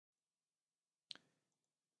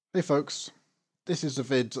Hey folks, this is a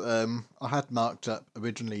vid I had marked up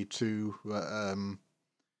originally to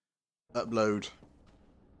upload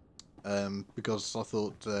because I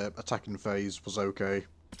thought attacking phase was okay,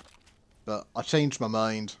 but I changed my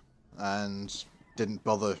mind and didn't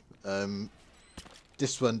bother.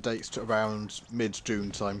 This one dates to around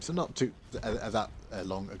mid-June time, so not too that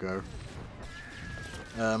long ago.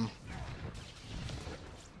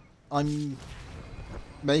 I'm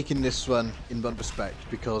making this one in one respect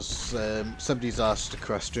because somebody's asked a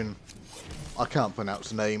question. I can't pronounce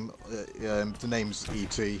the name. The name's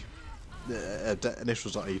ET. The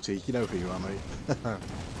initials are ET. You know who you are, mate.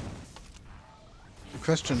 The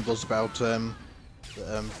question was about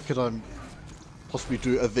could I possibly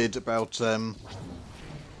do a vid about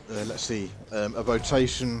let's see, a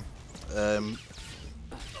rotation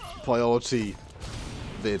priority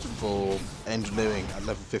vid for engineering at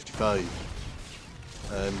level 55.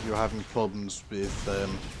 You're having problems with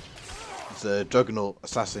the Juggernaut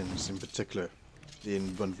assassins in particular in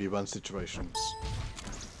 1v1 situations.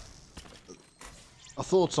 I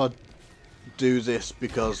thought I'd do this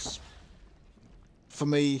because for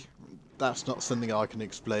me that's not something I can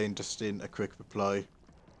explain just in a quick reply.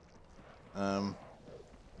 I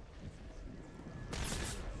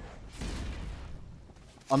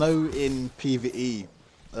know in PvE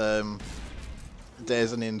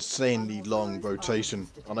there's an insanely long rotation.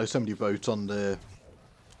 I know somebody wrote on the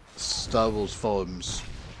Star Wars forums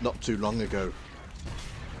not too long ago,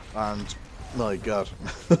 and my god,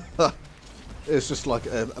 it's just like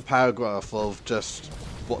a paragraph of just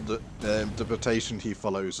what the rotation he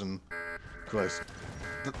follows, and Christ,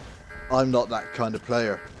 I'm not that kind of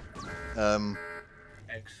player.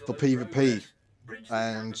 For PvP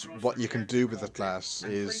and what you can do with the class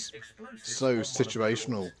is so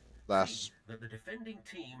situational that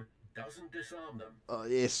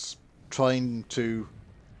it's trying to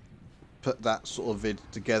put that sort of vid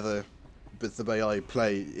together with the way I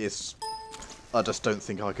play I just don't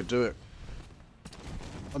think I could do it.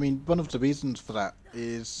 I mean, one of the reasons for that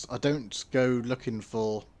is I don't go looking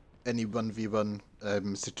for any 1v1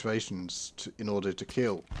 situations in order to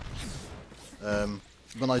kill.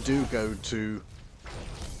 When I do go to,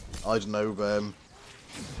 I don't know,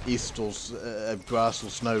 east or grass or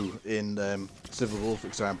snow in Civil War, for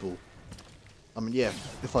example, I mean, yeah,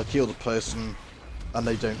 if I kill the person and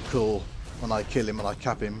they don't call and I kill him and I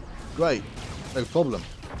cap him, great, no problem.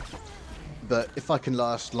 But if I can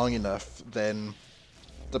last long enough, then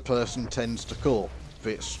the person tends to call,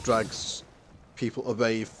 which drags people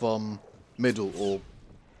away from middle or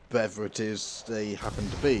wherever it is they happen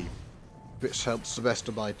to be, which helps the rest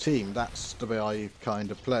of my team. That's the way I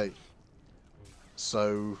kind of play.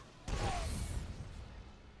 So,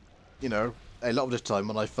 you know, a lot of the time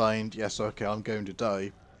when I find, yes, okay, I'm going to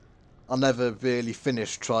die, I'll never really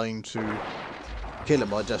finish trying to kill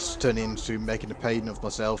him. I just turn into making a pain of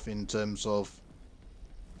myself in terms of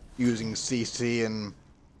using CC and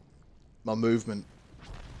my movement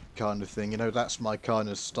kind of thing. You know, that's my kind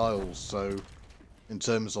of style. So, in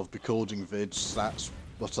terms of recording vids, that's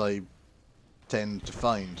what I tend to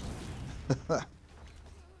find.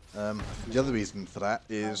 The other reason for that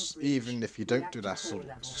is, even if you don't do that sort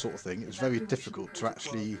of thing, it's very difficult to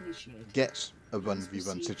actually get a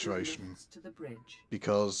 1v1 situation,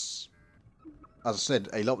 because, as I said,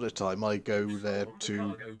 a lot of the time I go there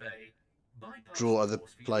to draw other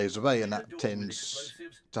players away, and that tends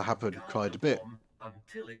to happen quite a bit.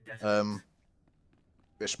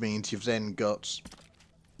 Which means you've then got,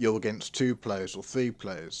 you're against 2 players or 3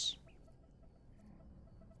 players.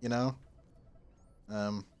 You know?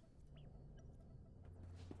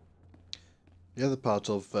 The other part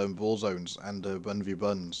of war zones and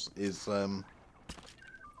 1v1s is the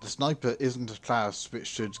sniper isn't a class which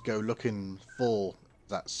should go looking for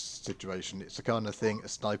that situation. It's the kind of thing a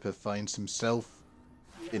sniper finds himself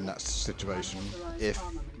in that situation if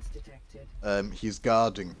he's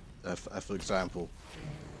guarding, for example.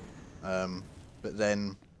 But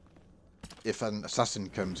then if an assassin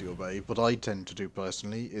comes your way, what I tend to do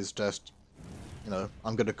personally is just, you know,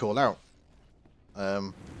 I'm going to call out.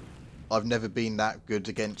 I've never been that good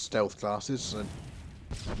against stealth classes, and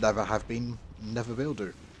never have been, never will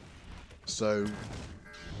do. So,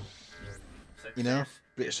 you know,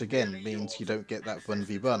 which again means you don't get that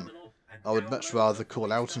 1v1. I would much rather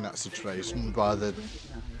call out in that situation rather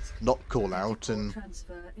not call out and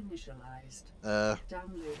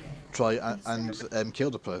try and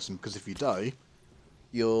kill the person, because if you die,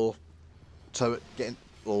 your turret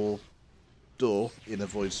or door in a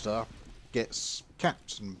voidstar gets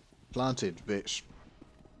capped and planted, which,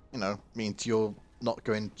 you know, means you're not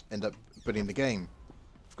going to end up winning the game.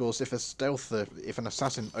 Of course, if if an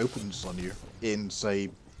assassin opens on you in, say,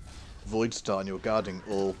 voidstar and you're guarding,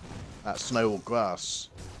 or at snow or grass,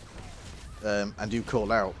 and you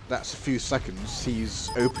call out, that's a few seconds. He's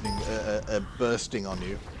opening, bursting on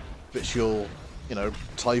you, which you're, you know,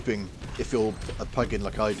 typing if you're a plugin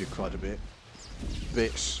like I do quite a bit,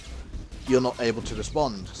 which you're not able to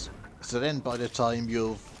respond. So then by the time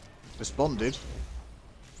you've responded,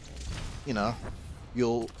 you know,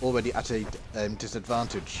 you're already at a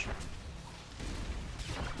disadvantage.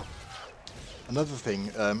 Another thing,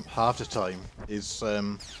 half the time, is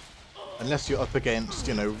unless you're up against,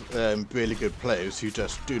 you know, really good players who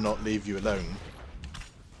just do not leave you alone,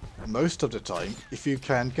 most of the time, if you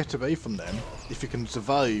can get away from them, if you can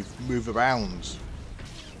survive, move around,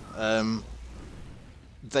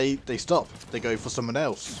 they stop. They go for someone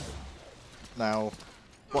else. Now,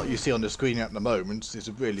 what you see on the screen at the moment is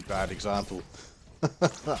a really bad example.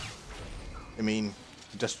 I mean,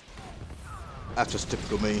 that's just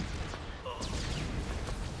typical me.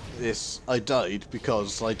 I died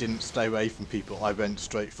because I didn't stay away from people. I went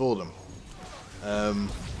straight for them.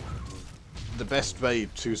 The best way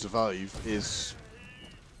to survive is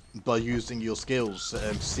by using your skills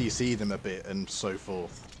and CC them a bit and so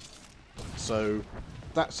forth. So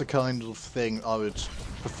that's the kind of thing I would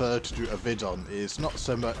prefer to do a vid on, is not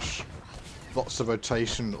so much what's the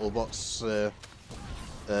rotation or what's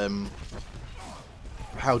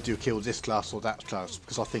how do you kill this class or that class,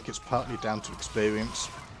 because I think it's partly down to experience.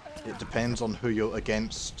 It depends on who you're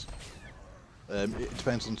against. It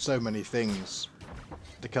depends on so many things.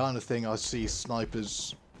 The kind of thing I see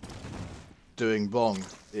snipers doing wrong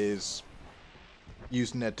is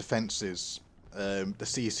using their defences, the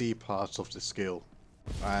CC part of the skill,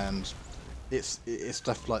 and it's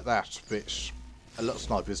stuff like that which a lot of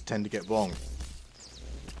snipers tend to get wrong.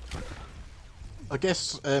 I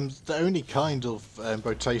guess the only kind of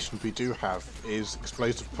rotation we do have is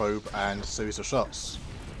explosive probe and series of shots.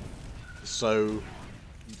 So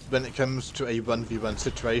when it comes to a 1v1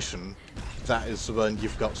 situation, that is the one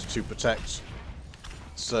you've got to protect.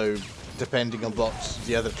 So depending on what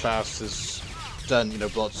the other class has done, you know,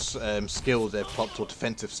 what skill they've popped or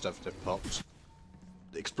defensive stuff they've popped,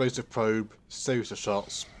 the explosive probe, series of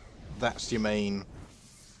shots, that's your main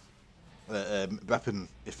weapon,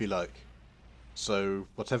 if you like. So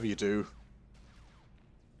whatever you do,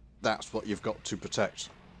 that's what you've got to protect.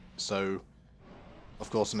 So of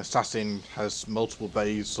course an assassin has multiple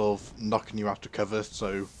ways of knocking you out of cover,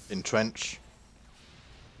 so entrench.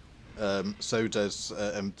 So does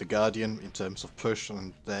the Guardian in terms of push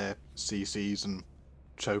and their CCs and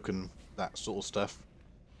choke and that sort of stuff.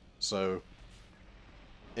 So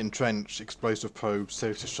entrench, explosive probe,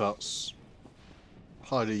 series of shots,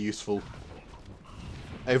 highly useful.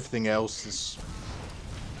 Everything else is,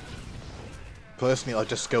 personally, I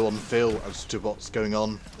just go on feel as to what's going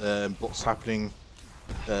on, what's happening,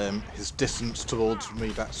 his distance towards me,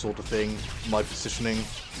 that sort of thing, my positioning.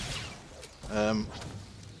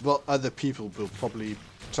 What other people will probably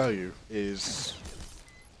tell you is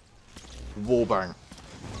wallbang.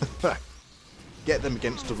 Get them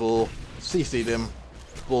against the wall, CC them,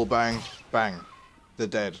 wallbang, bang, they're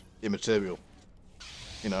dead, immaterial.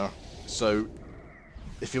 You know, so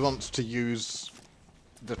if you want to use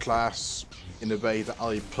the class in a way that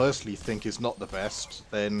I personally think is not the best,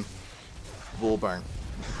 then wallbang.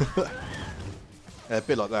 A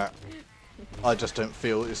bit like that. I just don't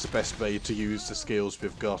feel it's the best way to use the skills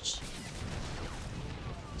we've got.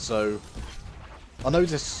 So I know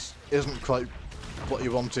this isn't quite what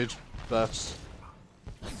you wanted, but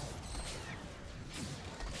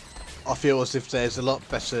I feel as if there's a lot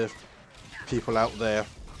better people out there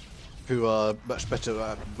who are much better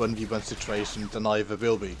at 1v1 situation than I ever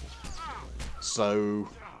will be. So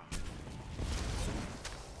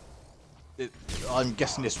I'm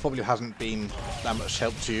guessing this probably hasn't been that much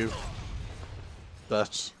help to you,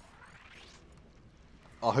 but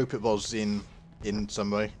I hope it was in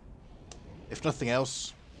some way. If nothing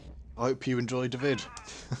else, I hope you enjoyed the vid.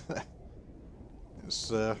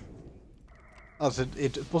 It's as I said,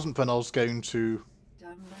 it wasn't when I was going to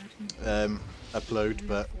upload,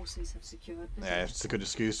 but yeah, it's a good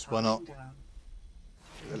excuse. Why not?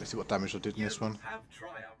 Let's see what damage I did in this one.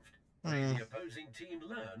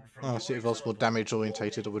 Oh, see, if I was more damage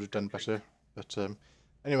orientated, I would have done better. But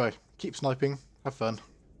anyway, keep sniping. Have fun.